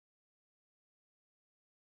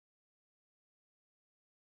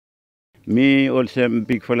Me also am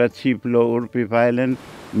big for that cheap low Uripiv Island.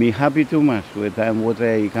 Me happy too much with time water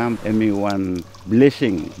I come and me one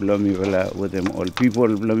blessing blow me with them all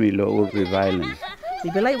people blow me low Uripiv Island.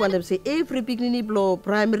 People like want them say every beginning blow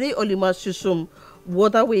primary only must some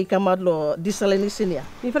water we come out lo desalination ya.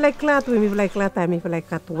 Me feel like clat we feel like clat me feel like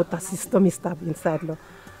cat water system is stable inside lo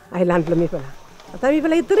island lo me feel. Ata me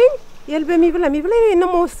feel like drink. Yelbe me feel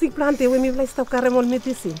no more sick plant we me feel like stop caremol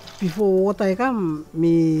medicine. Before water I come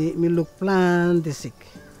me look plant the sick.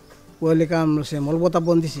 Well come lo sem all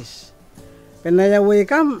waterborne disease. Penaya we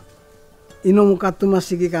come inom katuma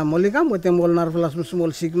siki kam oli kam wetem mol narvelas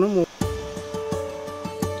small sick no mo.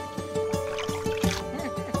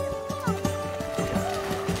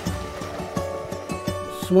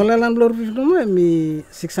 Small island blur fish no me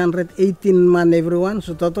 618 man everyone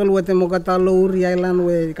so total wetem mokata Uri island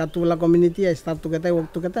we katula community I start to get I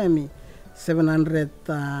work to get me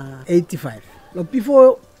 785.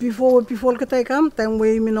 Before kita come time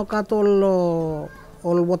we me no katol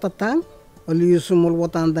all water tank only use small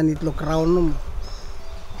water underneath lo crown no mo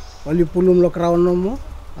only pulum lo crown no mo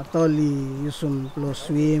atau only use lo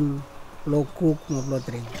swim lo cook mo lo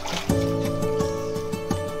drink.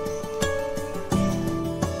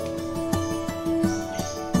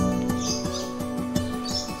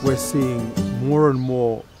 We're seeing more and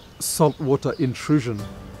more saltwater intrusion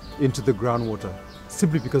into the groundwater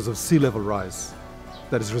simply because of sea level rise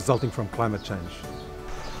that is resulting from climate change.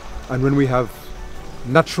 And when we have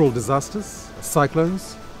natural disasters,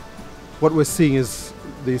 cyclones, what we're seeing is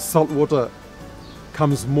the saltwater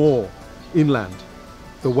comes more inland.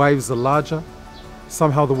 The waves are larger,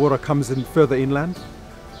 somehow the water comes in further inland,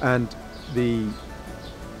 and the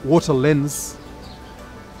water lens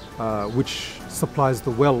which supplies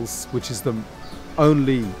the wells, which is the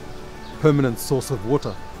only permanent source of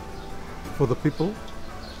water for the people,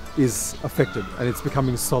 is affected and it's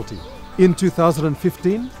becoming salty. In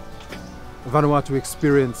 2015, Vanuatu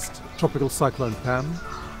experienced Tropical Cyclone Pam.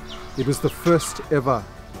 It was the first ever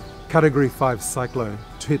Category 5 cyclone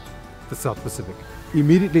to hit the South Pacific.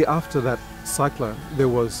 Immediately after that cyclone, there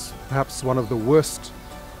was perhaps one of the worst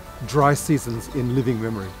dry seasons in living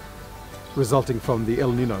memory, resulting from the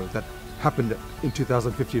El Nino that happened in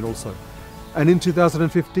 2015 also. And in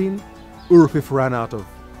 2015, Uripiv ran out of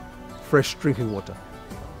fresh drinking water.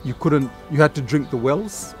 You had to drink the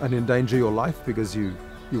wells and endanger your life because you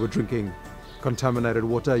were drinking contaminated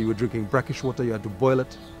water, you were drinking brackish water, you had to boil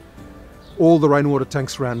it. All the rainwater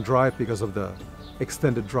tanks ran dry because of the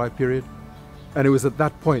extended dry period. And it was at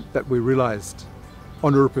that point that we realized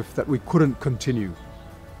on Uripiv that we couldn't continue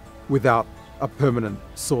without a permanent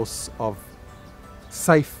source of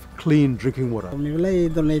safe, clean drinking water. We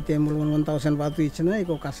donate 1,000 baht each na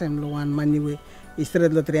iko kasem lo one money we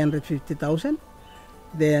isred lo 350,000.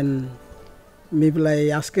 Then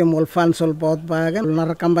maybe ask him all funds all bought bagan.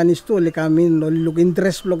 Nar companies too li kamin lo look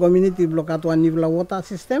interest lo community block at one nivla water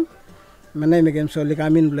system. Manay megem so li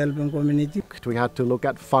kamin lo community. We had to look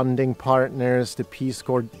at funding partners. The Peace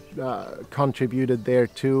Corps contributed there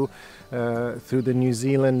too through the New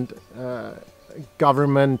Zealand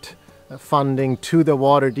government. Funding to the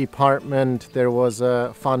water department, there was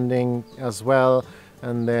funding as well,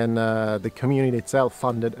 and then the community itself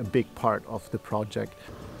funded a big part of the project.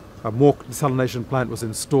 A Moerk Desalination plant was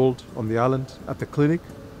installed on the island at the clinic,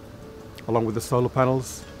 along with the solar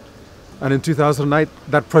panels. And in 2008,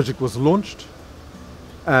 that project was launched.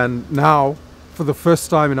 And now, for the first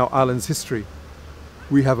time in our island's history,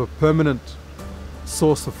 we have a permanent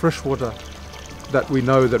source of fresh water that we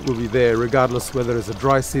know that will be there regardless whether it's a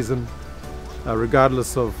dry season,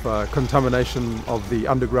 regardless of contamination of the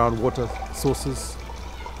underground water sources.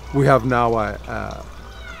 We have now a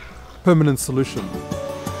permanent solution.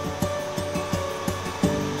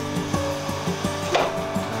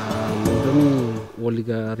 Kami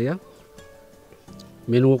waliga area.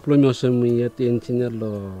 Menu klonyo semi engineer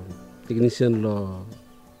lo technician lo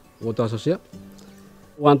water sosia.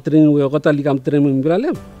 One train we kota likam train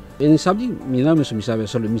mbralem. Ini sabdi mina mesu misabe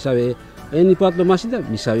solo misabe ini part lo masida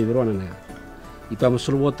misabe berwana na. Ipa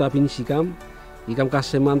masolo water pinikam ikam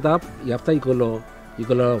kase mantap yapta ikolo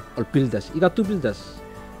all pildas. Ika two pildas.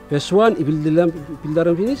 First one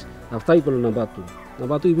pildaram finish after ikolo number 2.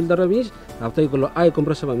 Number 2 pildaram finish after ikolo air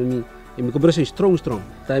compressor mami compressor strong.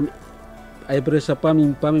 Time air pressure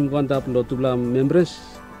pamim kuanta lo tubla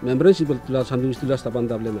membranes ibel tula sandu tula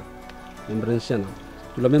tapanta blema. Membranes sana.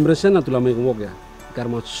 Tula membranes sana tula mai kumok ya.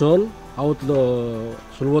 Karma sol out lo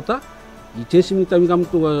sol water. It's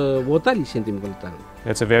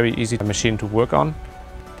a very easy machine to work on.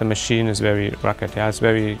 The machine is very rugged. It has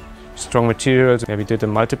very strong materials. We did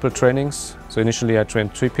multiple trainings. So initially I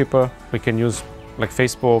trained 3 people. We can use like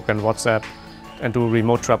Facebook and WhatsApp and do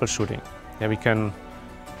remote troubleshooting. Yeah, we can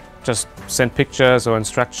just send pictures or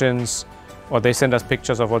instructions, or they send us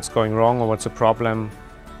pictures of what's going wrong or what's the problem,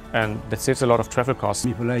 and that saves a lot of travel costs.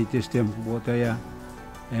 Mi fly system water ya,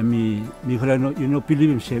 and me fly no you know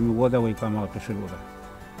believe same water will come out of water,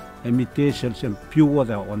 and me taste some pure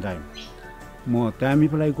water on time. More time mi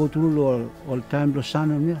fly go through all time the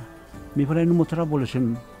sun on me, mi fly no more trouble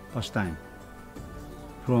some past time.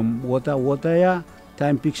 From water ya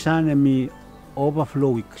time pick sun and me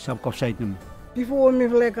overflow sub outside them. Before me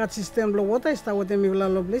fly cat system lo water sta what me fly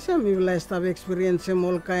lo place me fly sta experience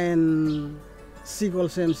all kind sick all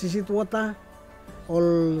same sisit water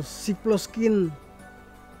all sick plus skin.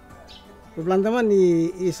 Plan teman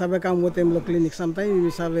i sabe kam wotem lo clinic sometimes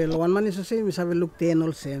mi sabe lo one man is same mi sabe look 10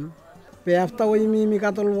 all same. Pe after we mi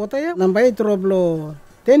katol water ya nampai drop lo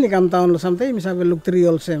 10 kam town lo sometimes mi sabe look 3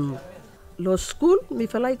 all same. Lo school mi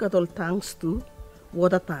fly katol tanks to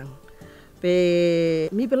water tank. Pe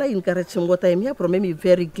mi fly encourage some water here for me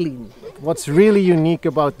very clean. What's really unique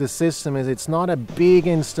about the system is it's not a big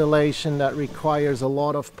installation that requires a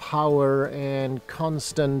lot of power and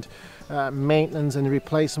constant maintenance and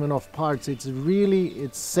replacement of parts. It's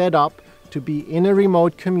set up to be in a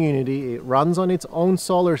remote community. It runs on its own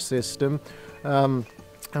solar system, and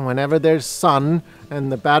whenever there's sun and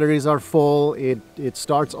the batteries are full, it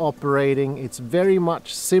starts operating. It's very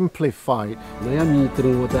much simplified. Water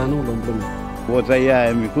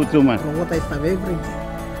ya mi kutuman. Water is very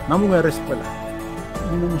Namu nga rest pala.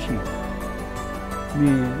 Hindi mo siya.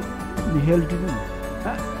 Mi healthy naman.